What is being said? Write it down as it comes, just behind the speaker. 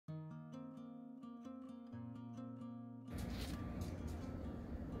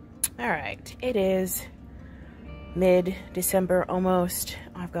All right, it is mid-December almost.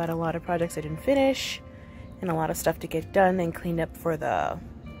 I've got a lot of projects I didn't finish and a lot of stuff to get done and cleaned up for the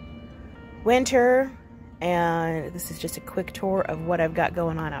winter. And this is just a quick tour of what I've got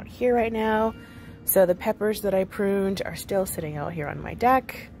going on out here right now. So the peppers that I pruned are still sitting out here on my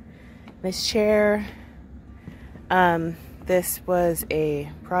deck. This chair. This was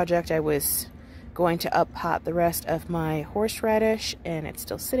a project I was going to up pot the rest of my horseradish, and it's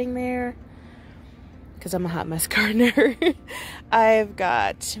still sitting there because I'm a hot mess gardener. I've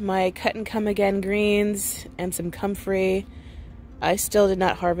got my cut and come again greens and some comfrey. I still did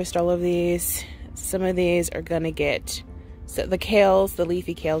not harvest all of these. Some of these are gonna get, so the kales, the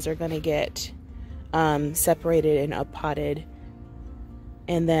leafy kales are gonna get separated and up potted.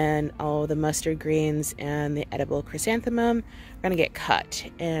 And then all the mustard greens and the edible chrysanthemum are gonna get cut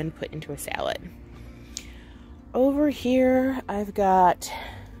and put into a salad. Over here, I've got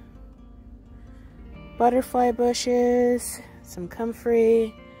butterfly bushes, some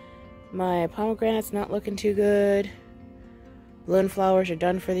comfrey. My pomegranate's not looking too good. Balloon flowers are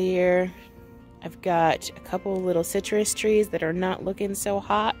done for the year. I've got a couple little citrus trees that are not looking so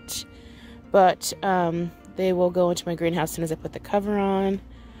hot, but they will go into my greenhouse as soon as I put the cover on.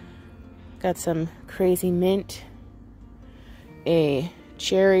 Got some crazy mint, a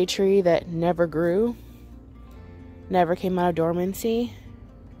cherry tree that never grew, never came out of dormancy.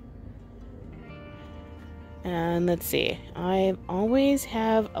 And let's see, I always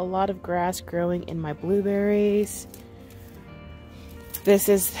have a lot of grass growing in my blueberries. This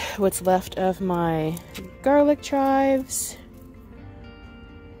is what's left of my garlic chives.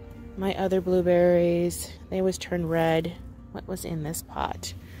 My other blueberries, they always turn red. What was in this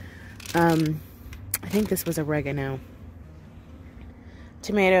pot? I think this was oregano.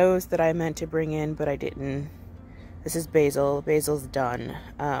 Tomatoes that I meant to bring in, but I didn't. This is basil. Basil's done.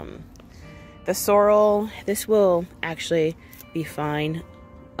 The sorrel, this will actually be fine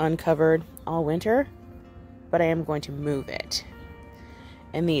uncovered all winter, but I am going to move it.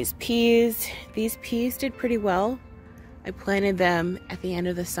 And these peas did pretty well. I planted them at the end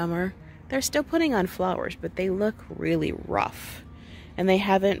of the summer. They're still putting on flowers, but they look really rough. And they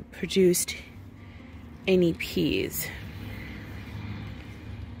haven't produced any peas.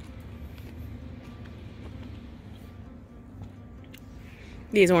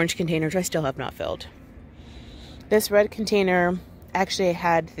 These orange containers I still have not filled. This red container actually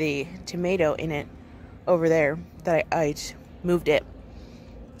had the tomato in it over there that I moved it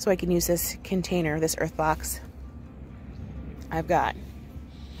so I can use this container, this earth box. I've got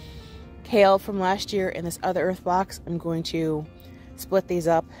kale from last year in this other earth box. I'm going to split these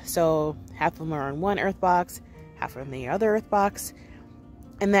up so half of them are in one earth box, half are in the other earth box,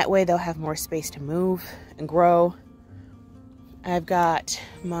 and that way they'll have more space to move and grow. I've got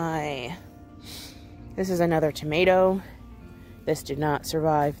this is another tomato. This did not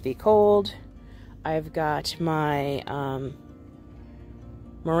survive the cold. I've got my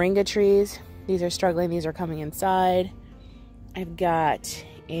moringa trees. These are struggling, these are coming inside. I've got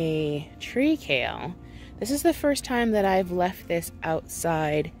a tree kale. This is the first time that I've left this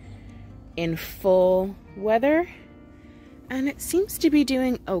outside in full weather, and it seems to be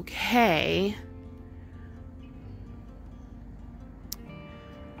doing okay.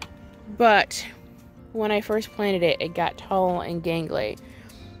 But when I first planted it, it got tall and gangly.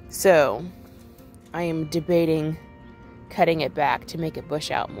 So I am debating cutting it back to make it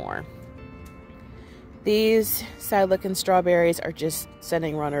bush out more. These side-looking strawberries are just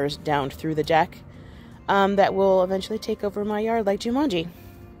sending runners down through the deck that will eventually take over my yard like Jumanji.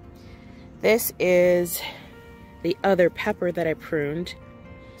 This is the other pepper that I pruned.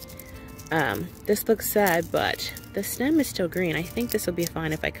 This looks sad, but the stem is still green. I think this will be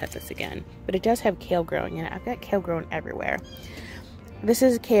fine if I cut this again. But it does have kale growing in it. I've got kale growing everywhere. This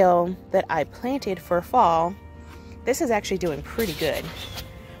is kale that I planted for fall. This is actually doing pretty good.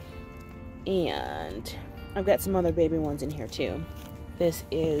 And I've got some other baby ones in here too. This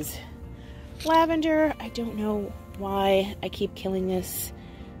is lavender. I don't know why I keep killing this.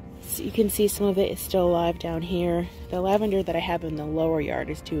 So you can see some of it is still alive down here. The lavender that I have in the lower yard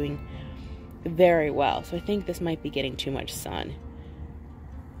is doing very well, so I think this might be getting too much sun.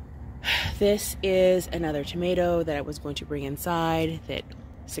 This is another tomato that I was going to bring inside that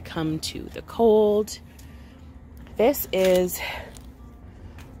succumbed to the cold. This was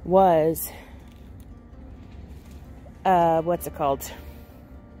what's it called?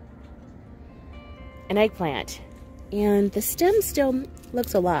 An eggplant, and the stem still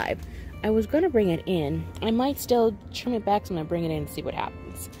looks alive. I was going to bring it in. I might still trim it back, so I'm going to bring it in and see what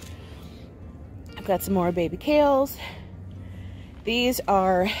happens. I've got some more baby kales. These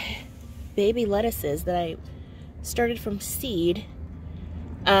are baby lettuces that I started from seed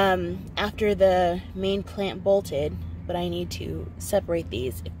after the main plant bolted, but I need to separate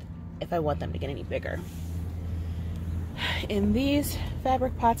these if I want them to get any bigger. In these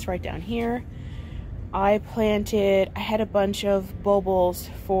fabric pots right down here, I had a bunch of bulbils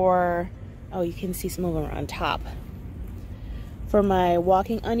for, oh, you can see some of them on top, for my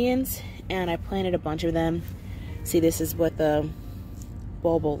walking onions, and I planted a bunch of them. See, this is what the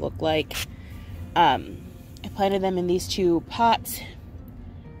bulb look like. I planted them in these 2 pots.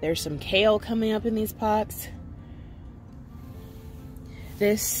 There's some kale coming up in these pots.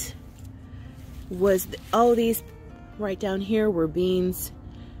 This was, all these right down here were beans.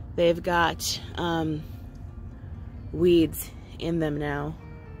 They've got weeds in them now.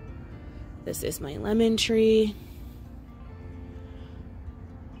 This is my lemon tree.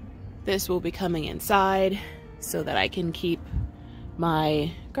 This will be coming inside so that I can keep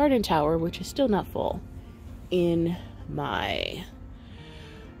my garden tower, which is still not full, in my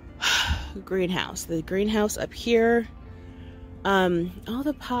greenhouse. The greenhouse up here, all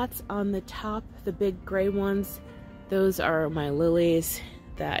the pots on the top, the big gray ones, those are my lilies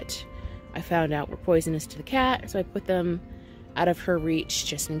that I found out were poisonous to the cat, so I put them out of her reach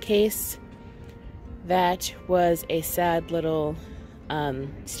just in case. That was a sad little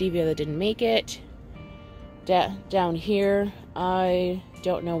stevia that didn't make it. Down here, I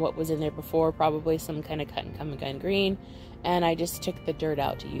don't know what was in there before, probably some kind of cut and come again green, and I just took the dirt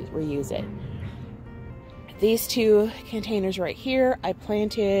out to reuse it. These 2 containers right here, I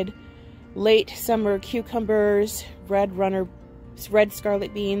planted late summer cucumbers, red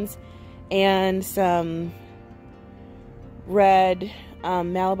scarlet beans, and some red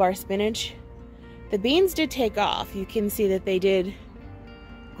Malabar spinach. The beans did take off. You can see that they did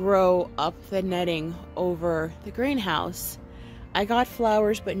grow up the netting over the greenhouse. I got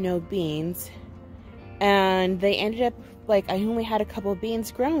flowers but no beans, and they ended up, like, I only had a couple of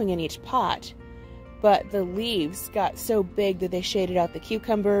beans growing in each pot, but the leaves got so big that they shaded out the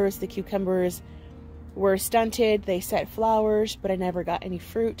cucumbers. The cucumbers were stunted. They set flowers, but I never got any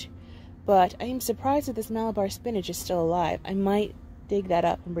fruit. But I am surprised that this Malabar spinach is still alive. I might dig that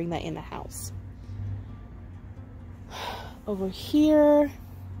up and bring that in the house. Over here,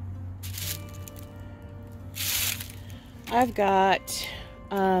 I've got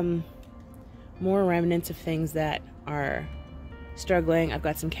more remnants of things that are struggling. I've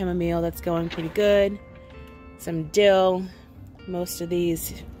got some chamomile that's going pretty good, some dill. Most of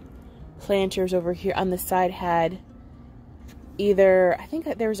these planters over here on the side had either, I think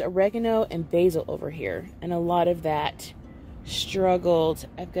that there's oregano and basil over here, and a lot of that struggled.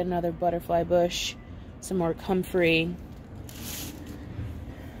 I've got another butterfly bush, some more comfrey.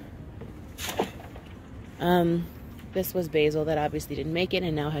 This was basil that obviously didn't make it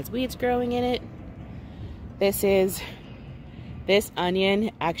and now has weeds growing in it. This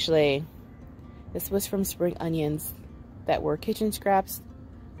onion, actually, this was from spring onions that were kitchen scraps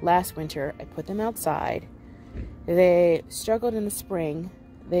last winter. I put them outside. They struggled in the spring.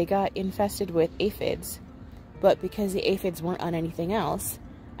 They got infested with aphids, but because the aphids weren't on anything else,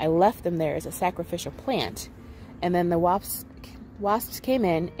 I left them there as a sacrificial plant. And then the wasps came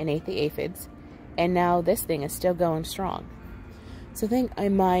in and ate the aphids, and now this thing is still going strong. So I think I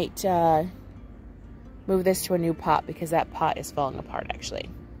might move this to a new pot because that pot is falling apart, actually.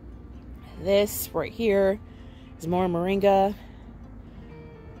 This right here is more moringa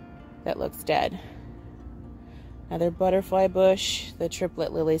that looks dead. Another butterfly bush. The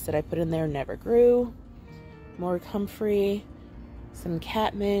triplet lilies that I put in there never grew. More comfrey, some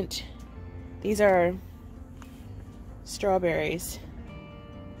catmint. These are strawberries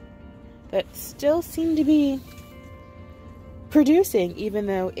that still seem to be producing even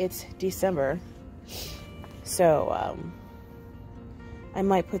though it's December. So I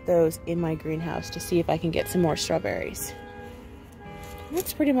might put those in my greenhouse to see if I can get some more strawberries.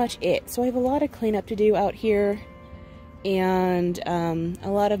 That's pretty much it. So I have a lot of cleanup to do out here, and a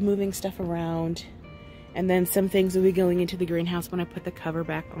lot of moving stuff around, and then some things will be going into the greenhouse when I put the cover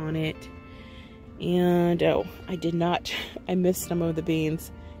back on it. And oh, I missed some of the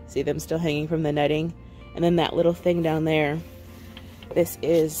beans. See them still hanging from the netting. And then that little thing down there,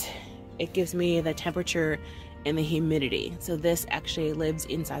 it gives me the temperature and the humidity. So this actually lives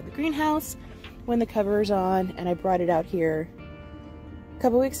inside the greenhouse when the cover is on, and I brought it out here a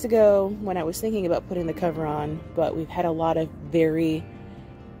couple weeks ago when I was thinking about putting the cover on, but we've had a lot of very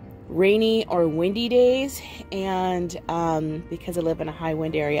rainy or windy days, and because I live in a high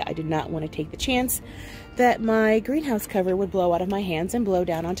wind area, I did not want to take the chance that my greenhouse cover would blow out of my hands and blow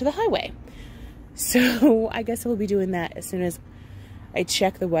down onto the highway. So I guess I will be doing that as soon as I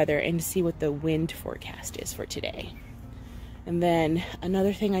check the weather and see what the wind forecast is for today. And then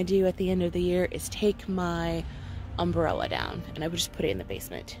another thing I do at the end of the year is take my umbrella down, and I would just put it in the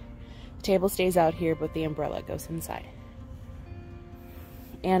basement. The table stays out here, but the umbrella goes inside.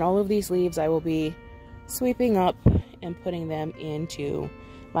 And all of these leaves I will be sweeping up and putting them into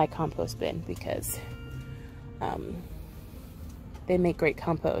my compost bin because they make great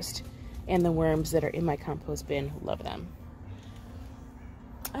compost, and the worms that are in my compost bin love them.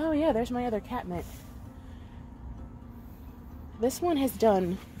 Oh yeah, there's my other cat mitt. This one has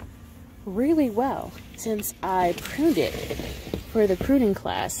done really well since I pruned it for the pruning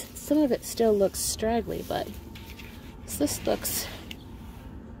class. Some of it still looks straggly, but this looks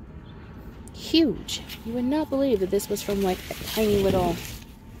huge. You would not believe that this was from like a tiny little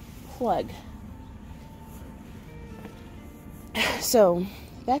plug. So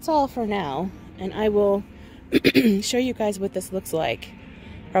that's all for now, and I will show you guys what this looks like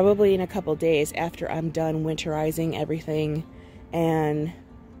probably in a couple days after I'm done winterizing everything and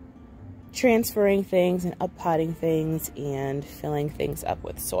transferring things and uppotting things and filling things up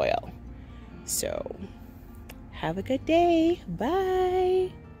with soil. So have a good day.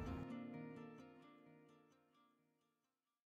 Bye.